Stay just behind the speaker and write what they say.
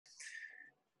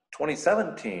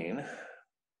2017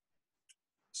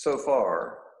 so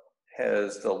far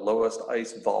has the lowest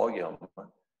ice volume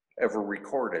ever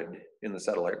recorded in the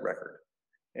satellite record,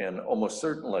 and almost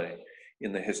certainly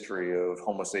in the history of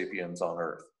Homo sapiens on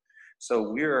Earth. So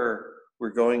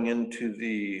we're going into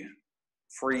the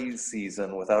freeze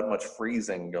season without much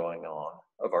freezing going on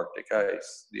of Arctic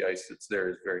ice. The ice that's there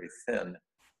is very thin.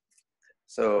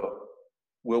 So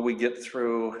will we get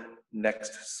through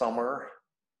next summer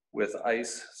with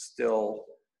ice still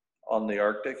on the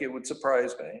Arctic? It would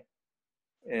surprise me.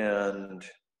 And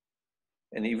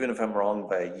even if I'm wrong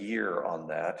by a year on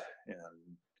that,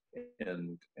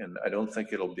 and I don't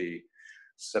think it'll be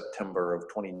September of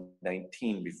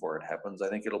 2019 before it happens. I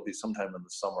think it'll be sometime in the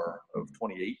summer of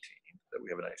 2018 that we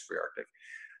have an ice-free Arctic.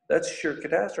 That's sheer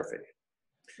catastrophe.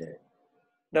 Okay.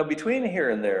 Now, between here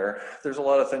and there, there's a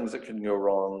lot of things that can go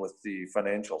wrong with the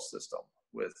financial system,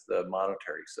 with the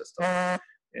monetary system.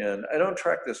 And I don't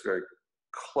track this very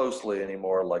closely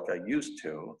anymore like I used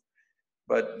to,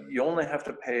 but you only have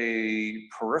to pay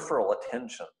peripheral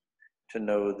attention to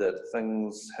know that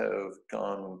things have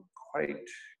gone quite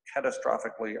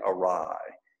catastrophically awry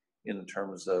in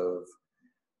terms of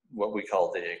what we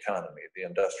call the economy, the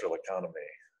industrial economy,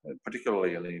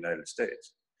 particularly in the United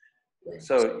States. Right.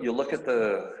 So you look at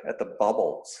the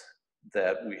bubbles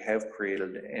that we have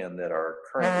created and that are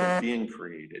currently being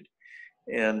created,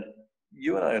 and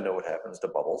you and I know what happens to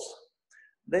bubbles.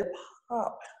 They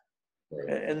pop.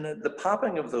 Right. And the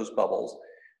popping of those bubbles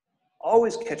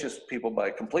always catches people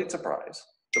by complete surprise.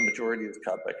 The majority is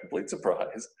caught by complete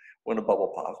surprise when a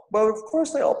bubble pops. Well, of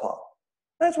course they all pop.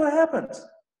 That's what happens.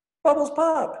 Bubbles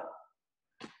pop.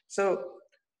 So,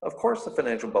 of course the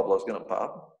financial bubble is going to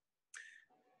pop.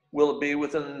 Will it be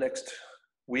within the next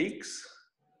weeks?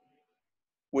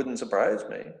 Wouldn't surprise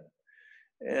me.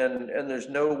 And there's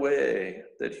no way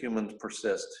that humans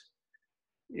persist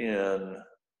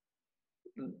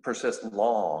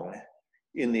long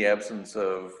in the absence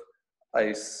of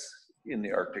ice in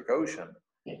the Arctic Ocean.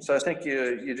 So I think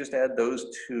you just add those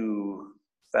two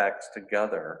facts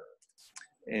together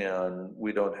and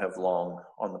we don't have long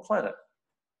on the planet.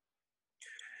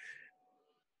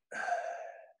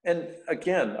 And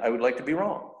again, I would like to be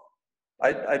wrong.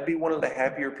 I'd be one of the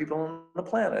happier people on the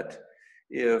planet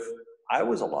if I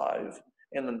was alive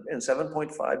and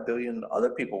 7.5 billion other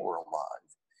people were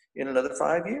alive in another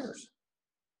 5 years.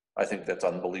 I think that's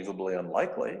unbelievably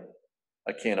unlikely.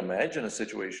 I can't imagine a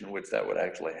situation in which that would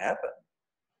actually happen.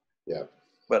 Yeah.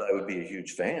 But I would be a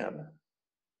huge fan.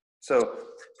 So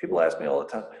people ask me all the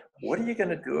time, what are you going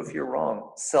to do if you're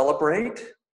wrong?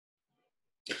 Celebrate?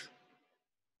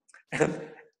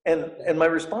 And my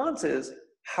response is,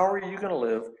 how are you going to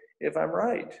live if I'm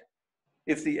right?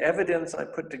 If the evidence I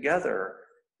put together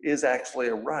is actually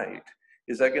a right,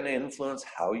 is that going to influence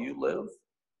how you live?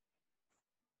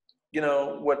 You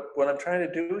know, what I'm trying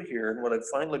to do here, and what I've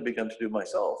finally begun to do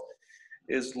myself,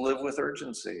 is live with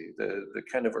urgency, the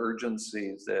kind of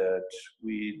urgency that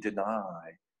we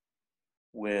deny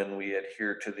when we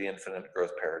adhere to the infinite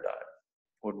growth paradigm,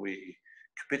 when we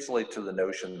capitulate to the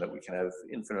notion that we can have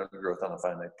infinite growth on a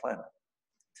finite planet.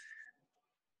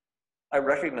 I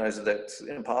recognize that that's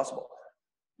impossible.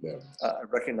 Yeah. I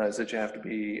recognize that you have to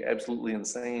be absolutely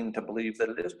insane to believe that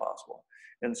it is possible.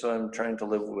 And so I'm trying to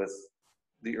live with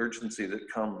the urgency that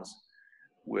comes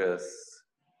with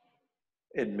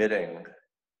admitting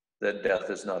that death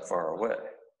is not far away.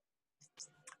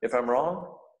 If I'm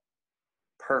wrong,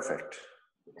 perfect.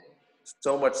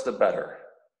 So much the better.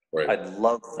 Right. I'd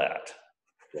love that.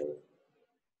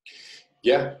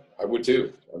 Yeah, I would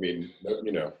too. I mean,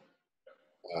 you know,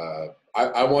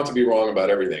 I want to be wrong about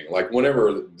everything. Like whenever,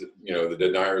 you know, the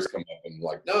deniers come up and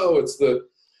like, no, it's the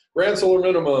grand solar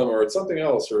minimum or it's something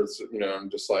else, or it's, you know, I'm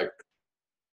just like,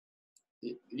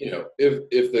 you know,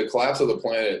 if the collapse of the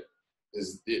planet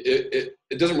is,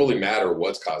 it doesn't really matter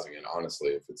what's causing it, honestly.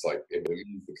 If it's like, if it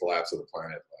means the collapse of the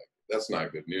planet, like that's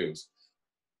not good news.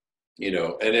 You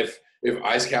know, and if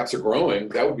ice caps are growing,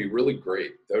 that would be really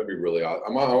great. That would be really awesome.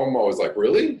 I'm always like,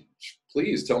 really?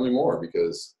 Please tell me more,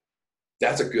 because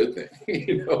that's a good thing,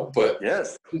 you know, but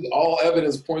yes, all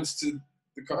evidence points to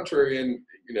the contrary. And,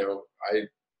 you know, I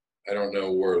don't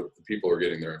know where the people are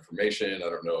getting their information. I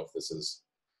don't know if this is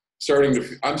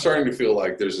I'm starting to feel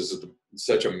like there's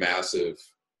such a massive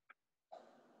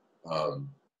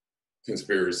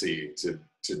conspiracy to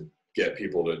get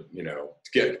people to, you know,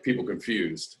 to get people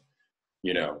confused,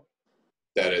 you know,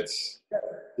 that it's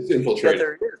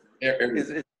infiltrated. Yeah, there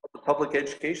is. It's the public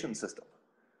education system.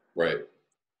 Right.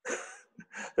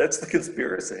 That's the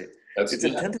conspiracy. It's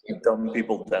intended to dumb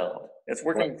people down. It's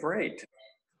working great.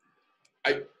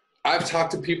 I've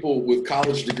talked to people with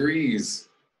college degrees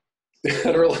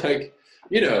that are like,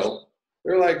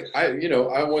 they're like,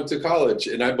 I went to college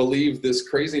and I believe this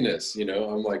craziness,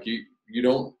 I'm like, you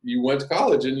went to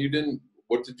college and you didn't,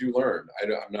 what did you learn?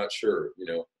 I'm not sure,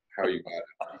 how you got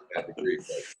that degree,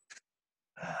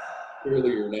 but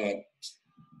clearly you're not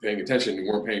paying attention. You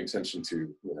weren't paying attention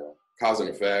to, cause and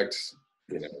effect,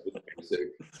 the basic.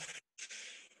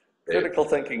 Critical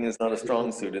thinking is not a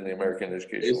strong suit in the American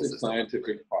educational Basic system.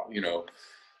 scientific,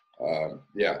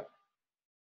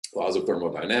 laws of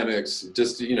thermodynamics,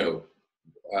 just, it's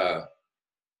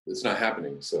not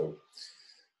happening. So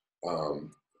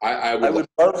I would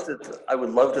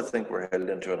love to think we're headed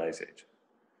into an ice age.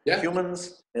 Yeah.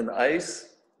 Humans and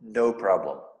ice, no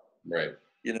problem. Right.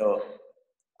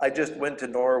 I just went to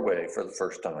Norway for the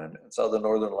first time and saw the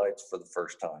Northern Lights for the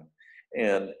first time.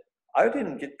 And I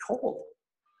didn't get cold.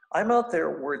 I'm out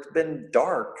there where it's been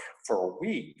dark for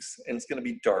weeks, and it's going to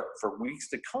be dark for weeks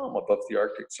to come above the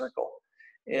Arctic Circle.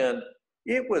 And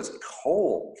it was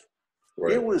cold.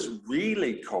 Right. It was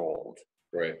really cold.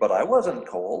 Right. But I wasn't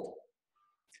cold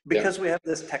because we have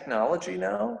this technology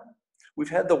now. We've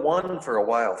had the one for a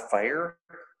while, fire.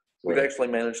 We've actually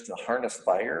managed to harness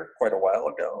fire quite a while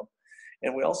ago.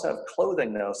 And we also have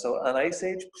clothing now. So an ice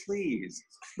age, please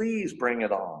bring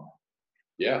it on.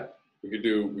 Yeah. We could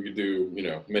do,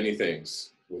 many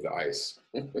things with ice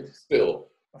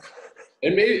still.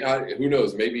 And maybe, who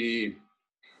knows, maybe,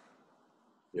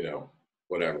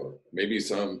 whatever, maybe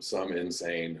some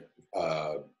insane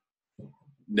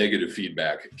negative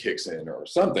feedback kicks in or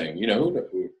something,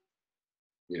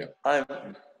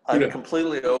 I'm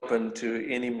completely open to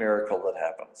any miracle that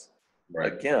happens.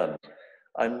 Right. Again,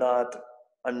 I'm not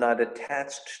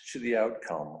attached to the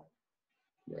outcome.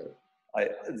 Right.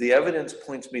 The evidence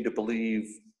points me to believe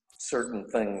certain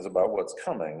things about what's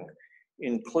coming,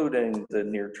 including the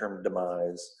near-term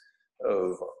demise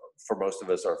of, for most of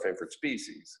us, our favorite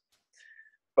species.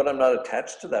 But I'm not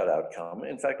attached to that outcome.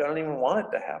 In fact, I don't even want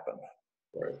it to happen.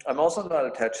 Right. I'm also not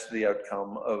attached to the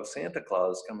outcome of Santa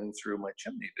Claus coming through my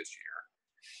chimney this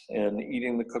year and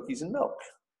eating the cookies and milk.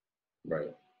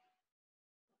 Right.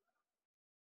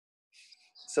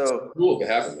 So cool to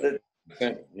happen.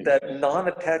 That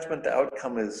non-attachment to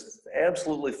outcome is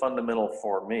absolutely fundamental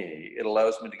for me. It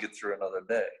allows me to get through another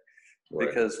day. Right.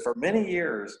 Because for many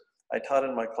years, I taught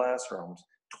in my classrooms,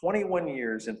 21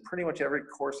 years in pretty much every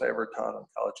course I ever taught on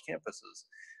college campuses.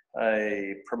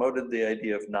 I promoted the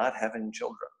idea of not having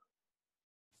children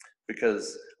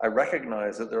because I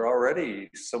recognize that there are already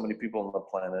so many people on the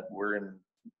planet. We're in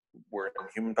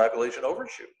human population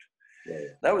overshoot.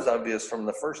 Right. That was obvious from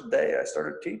the first day I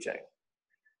started teaching.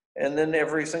 And then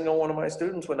every single one of my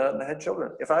students went out and had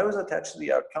children. If I was attached to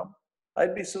the outcome,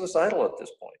 I'd be suicidal at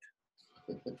this point.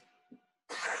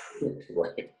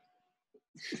 Right.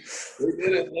 We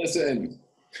didn't listen.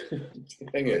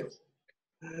 Dang it.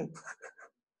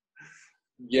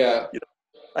 Yeah.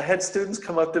 I had students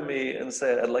come up to me and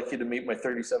say, I'd like you to meet my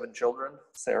 37 children,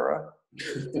 Sarah.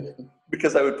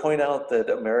 Because I would point out that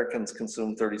Americans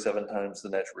consume 37 times the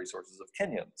natural resources of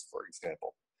Kenyans, for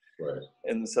example. Right.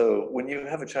 And so when you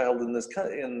have a child in this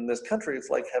country, it's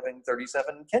like having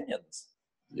 37 Kenyans.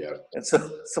 Yeah. And so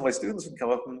my students would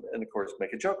come up and of course,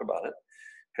 make a joke about it,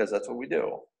 because that's what we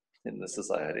do in this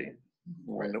society.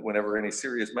 Whenever any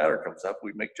serious matter comes up,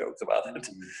 we make jokes about it.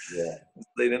 Yeah.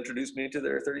 They'd introduce me to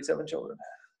their 37 children.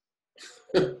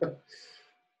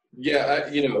 Yeah,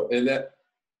 and that,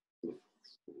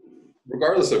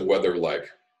 regardless of whether,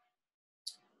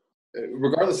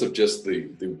 regardless of just the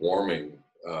warming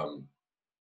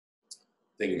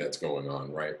thing that's going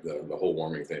on, right? The whole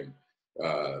warming thing.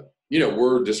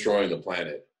 We're destroying the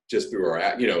planet just through our,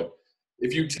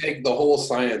 if you take the whole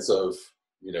science of,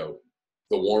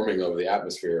 the warming of the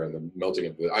atmosphere and the melting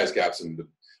of the ice caps and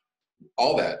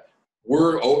all that,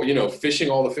 we're, fishing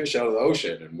all the fish out of the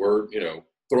ocean, and we're,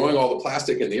 throwing all the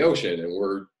plastic in the ocean, and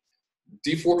we're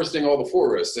deforesting all the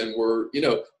forests, and we're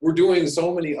doing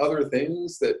so many other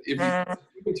things that if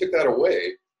we took that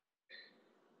away,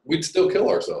 we'd still kill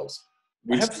ourselves.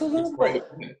 Absolutely.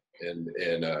 And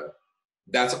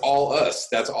that's all us.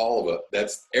 That's all of it.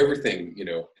 That's everything,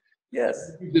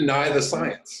 Yes. You deny the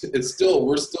science.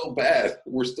 We're still bad.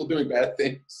 We're still doing bad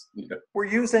things. We're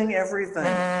using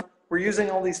everything. We're using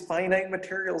all these finite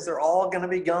materials. They're all going to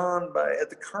be gone at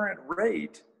the current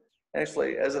rate.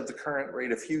 Actually, as of the current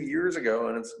rate a few years ago,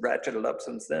 and it's ratcheted up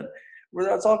since then,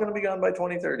 that's all going to be gone by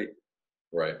 2030.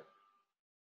 Right.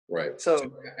 Right.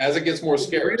 So as it gets more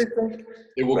scarce,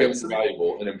 it will get more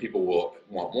valuable, and then people will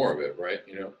want more of it, right?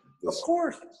 Of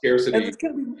course. Scarcity. And it's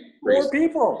going to be more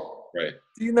people. Right.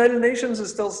 The United Nations is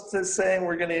still saying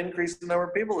we're going to increase the number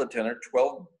of people to 10 or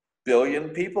 12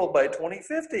 billion people by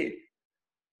 2050.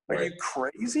 Are Right. you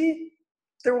crazy?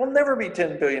 There will never be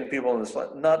 10 billion people on this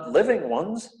planet, not living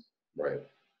ones. Right.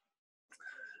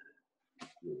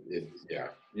 Yeah.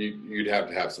 You'd have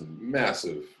to have some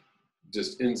massive,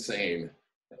 just insane,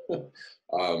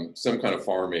 some kind of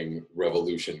farming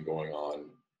revolution going on.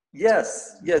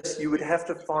 Yes, yes, you would have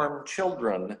to farm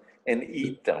children and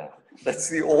eat them. That's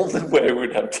the only way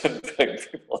we'd have 10 billion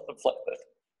people on the planet.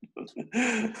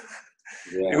 It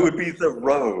Yeah. would be the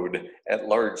road at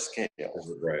large scale.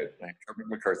 Right. Like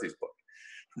McCarthy's book.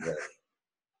 Right.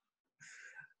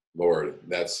 Lord,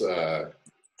 that's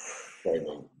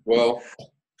frightening. Well,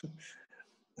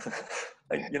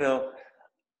 You know,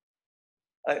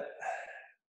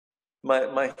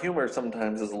 my humor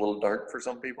sometimes is a little dark for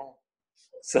some people.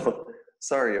 So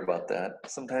sorry about that.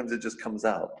 Sometimes it just comes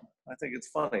out. I think it's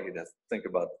funny to think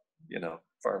about,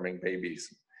 farming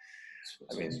babies.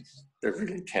 I mean, they're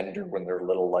really tender when they're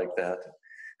little like that.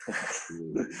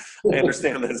 I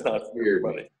understand that's not for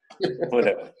everybody.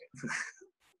 Whatever.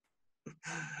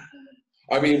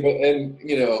 I mean, but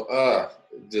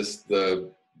just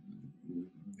the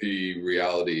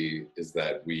reality is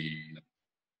that we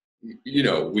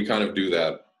kind of do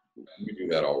that. We do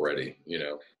that already.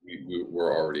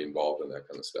 We're already involved in that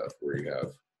kind of stuff where you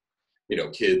have,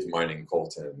 kids mining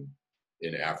coltan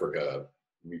in Africa,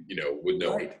 with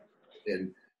no, Right.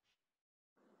 and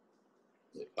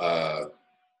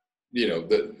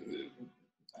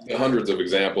the hundreds of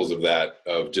examples of that,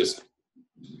 of just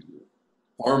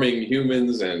harming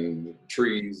humans and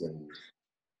trees and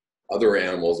other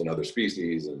animals and other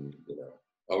species and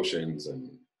oceans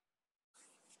and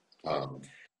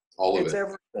all of It's it.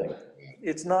 everything.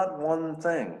 It's not one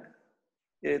thing.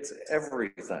 It's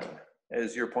everything,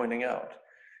 as you're pointing out.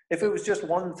 If it was just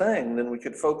one thing, then we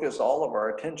could focus all of our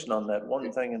attention on that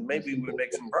one thing and maybe we would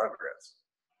make some progress.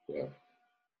 Yeah.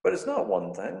 But it's not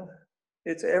one thing.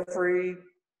 It's every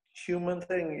human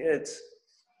thing.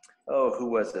 Who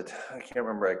was it? I can't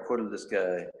remember. I quoted this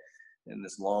guy in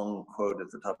this long quote at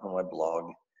the top of my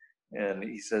blog. And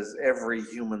he says, every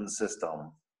human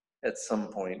system at some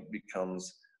point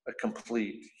becomes a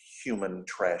complete human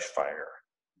trash fire,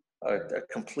 a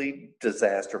complete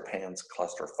disaster pants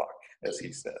clusterfuck, as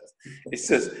he says. He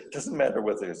says, it doesn't matter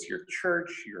whether it's your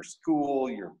church, your school,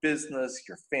 your business,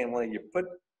 your family, you put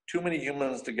too many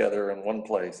humans together in one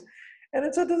place, and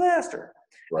it's a disaster.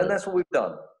 Right. And that's what we've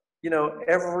done.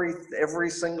 Every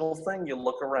single thing you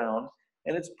look around,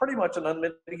 and it's pretty much an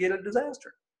unmitigated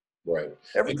disaster. Right.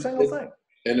 Every single thing.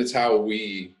 And it's how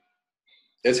we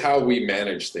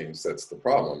manage things that's the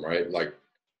problem, right? Like,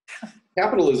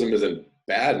 capitalism isn't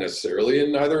bad necessarily,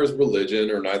 and neither is religion,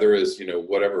 or neither is,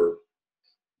 whatever,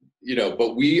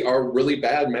 but we are really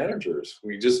bad managers.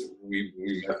 We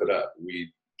mess it up.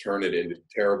 We turn it into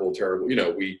terrible,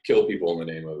 we kill people in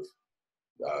the name of,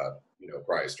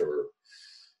 Christ, or,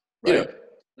 Right.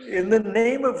 In the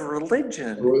name of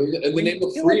religion, in the name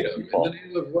of freedom, in the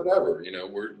name of whatever,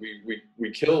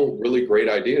 we kill really great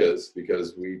ideas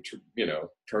because we,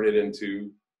 turn it into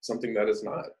something that is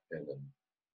not, and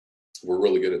we're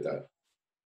really good at that.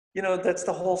 That's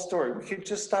the whole story. We could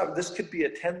just stop. This could be a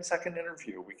 10-second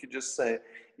interview. We could just say,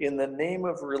 in the name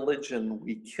of religion,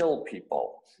 we kill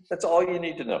people. That's all you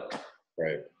need to know.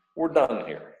 Right. We're done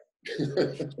here.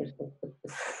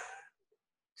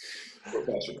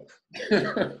 Professional.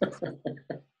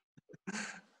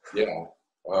 Yeah.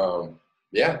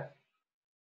 Yeah.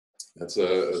 That's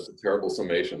a terrible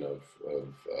summation of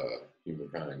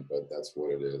humankind, but that's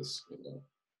what it is.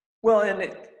 Well,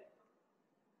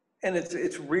 and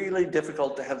it's really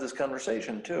difficult to have this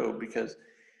conversation too, because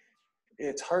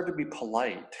it's hard to be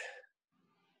polite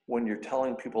when you're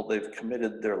telling people they've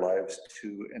committed their lives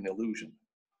to an illusion.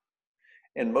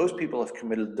 And most people have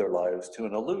committed their lives to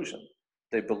an illusion.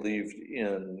 They believed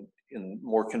in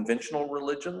more conventional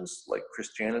religions like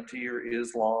Christianity or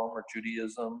Islam or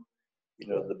Judaism,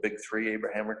 the big three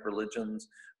Abrahamic religions,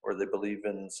 or they believe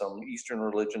in some Eastern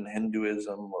religion,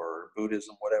 Hinduism or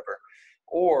Buddhism, whatever,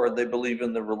 or they believe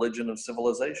in the religion of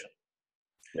civilization.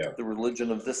 Yeah. The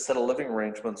religion of this set of living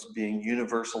arrangements being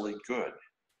universally good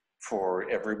for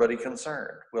everybody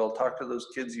concerned. Well, talk to those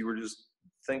kids you were just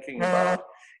thinking about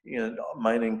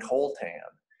mining coltan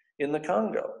in the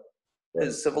Congo. Right.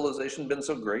 Has civilization been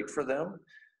so great for them?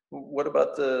 What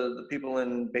about the people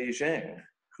in Beijing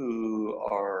who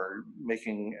are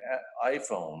making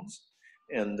iPhones,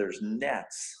 and there's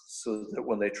nets so that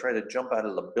when they try to jump out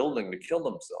of the building to kill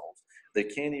themselves, they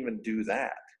can't even do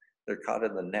that. They're caught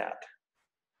in the net.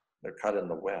 They're caught in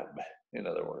the web, in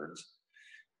other words.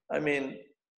 I mean,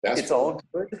 it's all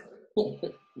good.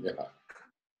 Yeah.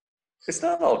 It's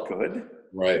not all good.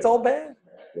 Right. It's all bad.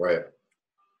 Right.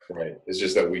 Right. It's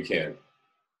just that we can't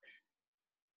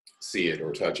see it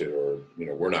or touch it, or, you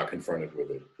know, we're not confronted with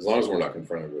it. As long as we're not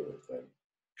confronted with it, then.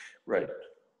 Right.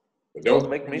 But don't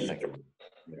make me think of it.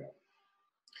 Yeah.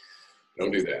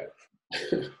 Don't do that.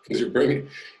 Because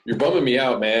you're bumming me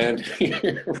out, man.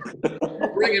 You're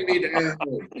bringing me down.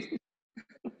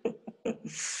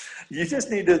 You just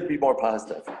need to be more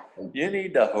positive. You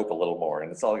need to hope a little more,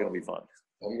 and it's all going to be fun.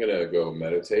 I'm going to go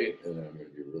meditate, and then I'm going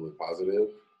to be really positive,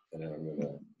 and then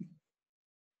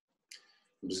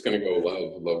I'm just going to go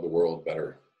love the world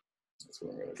better. That's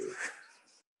what I'm going to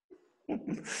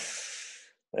do.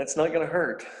 That's not going to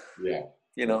hurt. Yeah.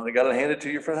 You know, I got to hand it to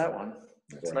you for that one.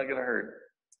 That's It's right. not going to hurt.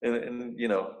 And, you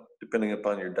know, depending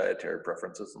upon your dietary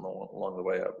preferences along the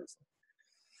way,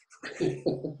 obviously.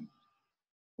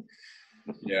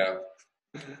 Yeah.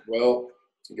 Well,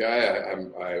 Guy,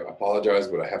 I apologize,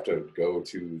 but I have to go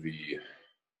to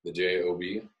the JOB.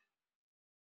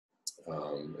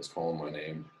 It's calling my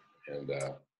name, and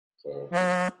so.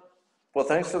 Well,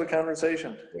 thanks for the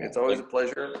conversation. Yeah. It's always a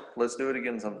pleasure. Let's do it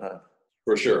again sometime.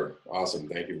 For sure. Awesome.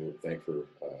 Thank you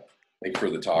for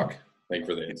the talk. Thank you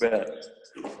for the You insight. bet.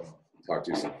 Talk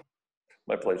to you soon.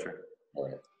 My pleasure. All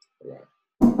right. Bye-bye.